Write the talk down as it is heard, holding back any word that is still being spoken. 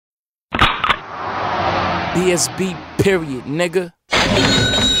BSB, period, nigga.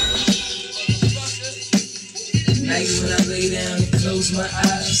 Night when I lay down and close my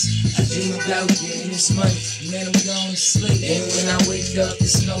eyes, I dream about getting this money, man, I'm going to sleep. And when I wake up,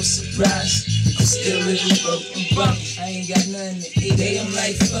 it's no surprise, I'm still living broken bum. I ain't got nothing to eat. They, I'm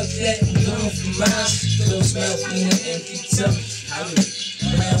like, fuck that, I'm going for miles. Close mouth, in an empty tummy.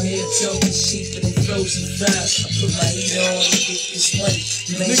 Around here choking sheep and frozen fries. I put my heat on and get this money.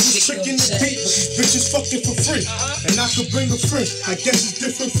 Niggas tricking the beat, but these bitches fucking for free. And I could bring a friend, I guess it's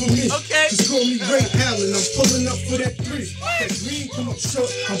different for me. Just call me Ray Allen, I'm pulling up for that three. That green come up short,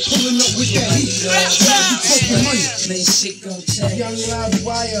 I'm pulling up with that heat. You talking money, man, shit gon' change. Young live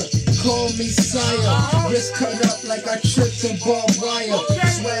wire, call me sire. Wrist cut up like I tripped in barbed wire.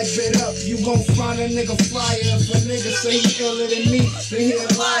 Swag bit up, you won't find a nigga flyer. If a nigga say he iller than me, then he a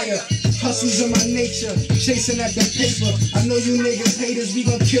liar. Hustle's in my nature, chasing at the paper. I know you niggas haters, we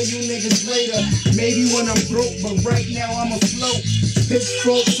gon' kill you niggas later. Maybe when I'm broke, but right now I'm afloat.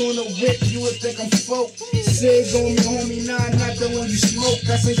 Pitchforks on the whip, you would think I'm folk. Sig on me, homie, nah, not the one you smoke.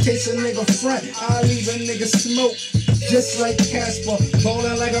 That's in case a nigga front, I'll leave a nigga smoke. Just like Casper,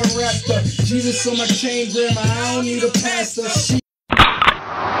 ballin' like a rapper. Jesus on my chain, grandma, I don't need a pastor.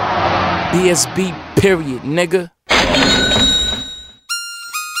 BSB, period, nigga.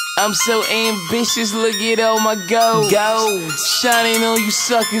 I'm so ambitious, look at all my gold. Shining on you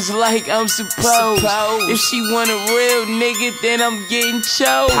suckers like I'm supposed. If she want a real nigga, then I'm getting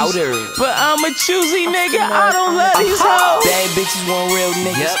choked. But I'm a choosy nigga, I don't love these hoes. Bad bitches want real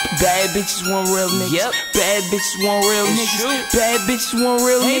niggas. Bad bitches want real niggas. Bad bitches want real niggas. Bad bitches want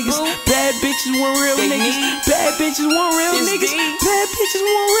real niggas. Bad bitches want real niggas. Bad bitches want real niggas. Bad bitches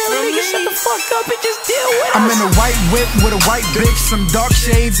want real niggas. Shut the fuck up and just deal with it. I'm in a white whip with a white bitch, some dark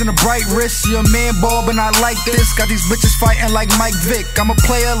shades and a bright wrist. You're a man, Bob, and I like this. Got these bitches fighting like Mike Vick. I'm a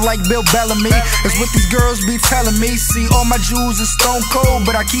player like Bill Bellamy. It's what these girls be telling me. See, all my jewels is stone cold,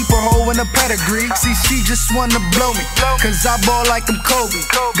 but I keep a hoe in a pedigree. See, she just wanna blow me, cause I ball like I'm Kobe.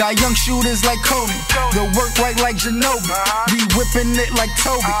 Got young shooters like Cody. They'll work right like Ginobili. We whipping it like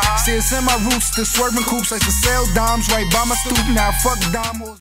Toby. See, it's in my roots, the swerving coops like to sell dimes right by my stoop. Now fuck dime.